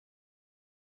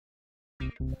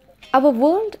Our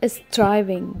world is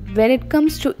thriving when it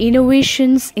comes to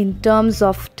innovations in terms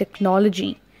of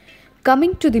technology.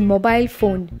 Coming to the mobile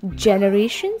phone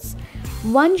generations,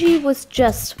 1G was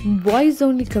just voice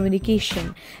only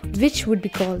communication, which would be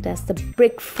called as the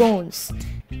brick phones.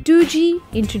 2G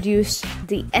introduced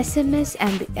the SMS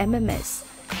and the MMS.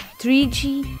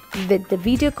 3G with the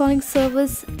video calling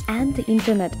service and the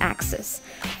internet access.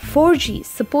 4G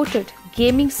supported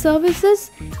gaming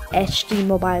services, HD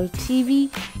mobile TV,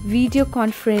 video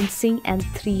conferencing, and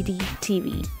 3D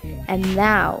TV. And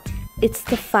now it's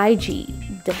the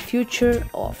 5G, the future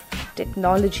of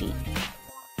technology.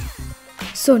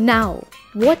 So now,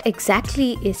 what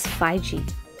exactly is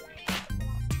 5G?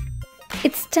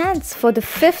 It stands for the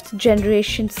fifth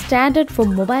generation standard for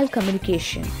mobile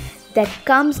communication that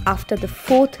comes after the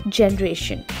fourth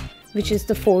generation, which is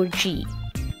the 4G.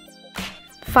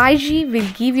 5G will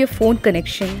give your phone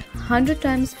connection 100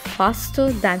 times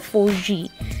faster than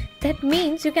 4G. That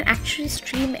means you can actually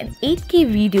stream an 8K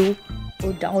video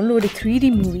or download a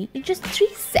 3D movie in just 3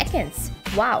 seconds.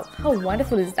 Wow, how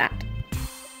wonderful is that?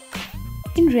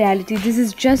 In reality, this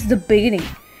is just the beginning.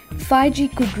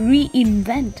 5G could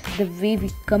reinvent the way we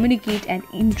communicate and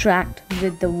interact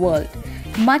with the world,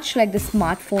 much like the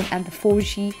smartphone and the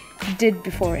 4G did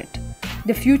before it.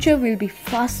 The future will be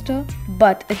faster,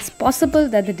 but it's possible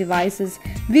that the devices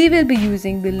we will be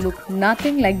using will look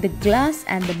nothing like the glass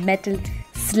and the metal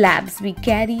slabs we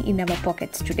carry in our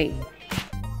pockets today.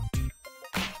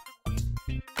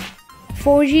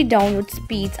 4G download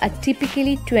speeds are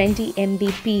typically 20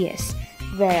 Mbps,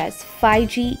 whereas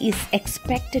 5G is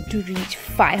expected to reach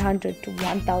 500 to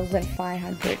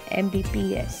 1500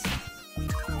 Mbps.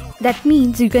 That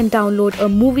means you can download a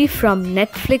movie from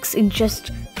Netflix in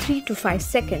just 3 to 5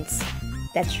 seconds.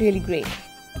 That's really great.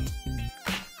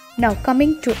 Now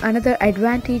coming to another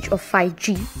advantage of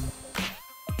 5G.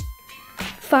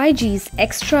 5G's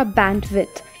extra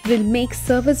bandwidth will make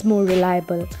servers more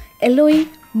reliable, allowing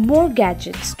more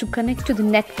gadgets to connect to the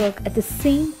network at the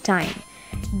same time.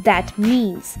 That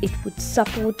means it would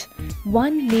support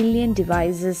 1 million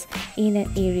devices in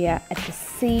an area at the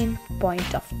same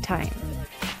point of time.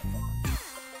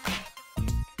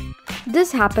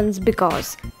 This happens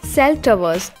because cell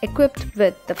towers equipped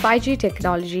with the 5G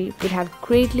technology would have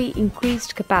greatly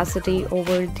increased capacity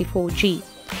over the 4G.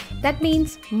 That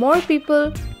means more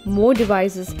people, more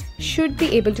devices should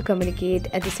be able to communicate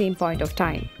at the same point of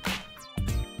time.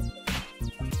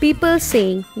 People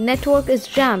saying network is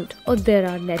jammed or there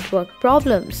are network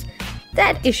problems,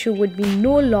 that issue would be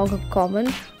no longer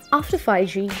common after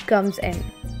 5G comes in.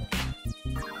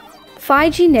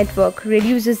 5G network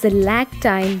reduces the lag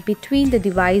time between the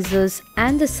devices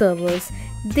and the servers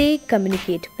they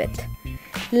communicate with.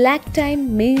 Lag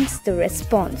time means the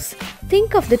response.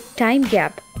 Think of the time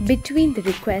gap between the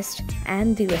request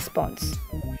and the response.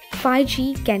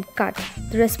 5G can cut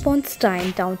the response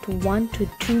time down to 1 to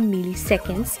 2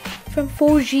 milliseconds from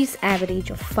 4G's average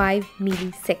of 5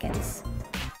 milliseconds.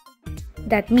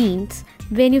 That means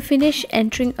when you finish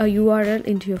entering a URL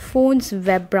into your phone's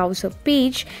web browser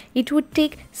page, it would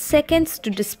take seconds to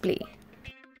display.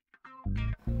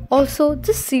 Also,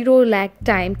 this zero lag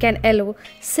time can allow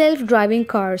self-driving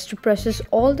cars to process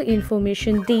all the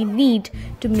information they need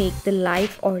to make the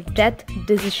life or death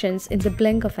decisions in the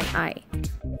blink of an eye.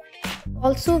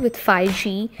 Also with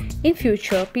 5G, in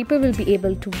future, people will be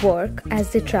able to work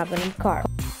as they travel in car.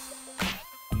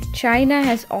 China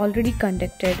has already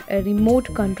conducted a remote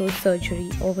control surgery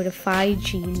over a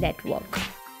 5G network.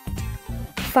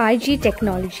 5G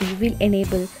technology will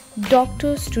enable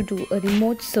doctors to do a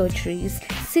remote surgeries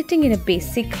sitting in a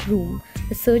basic room.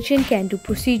 The surgeon can do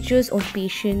procedures on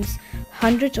patients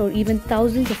hundreds or even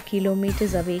thousands of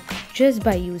kilometers away just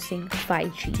by using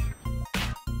 5G.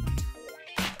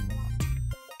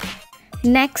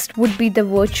 Next would be the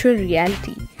virtual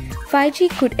reality. 5G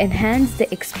could enhance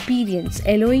the experience,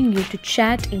 allowing you to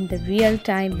chat in the real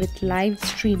time with live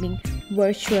streaming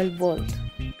virtual world.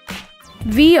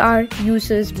 VR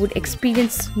users would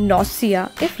experience nausea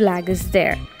if lag is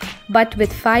there, but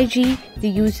with 5G, the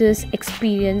user's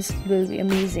experience will be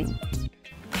amazing.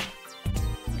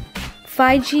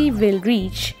 5G will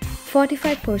reach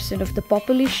 45% of the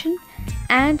population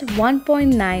and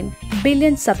 1.9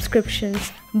 billion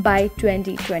subscriptions by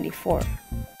 2024.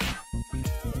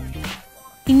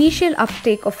 Initial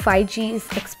uptake of 5G is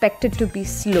expected to be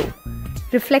slow,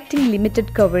 reflecting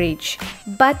limited coverage,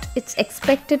 but it's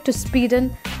expected to speed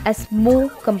up as more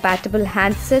compatible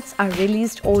handsets are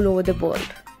released all over the world.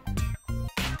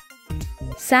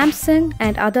 Samsung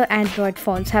and other Android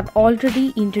phones have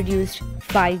already introduced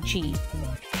 5G.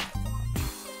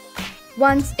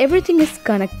 Once everything is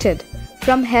connected,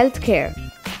 From healthcare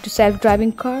to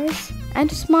self-driving cars and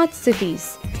to smart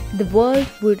cities, the world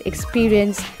would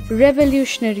experience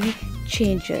revolutionary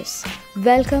changes.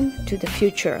 Welcome to the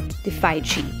future, the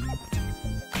 5G.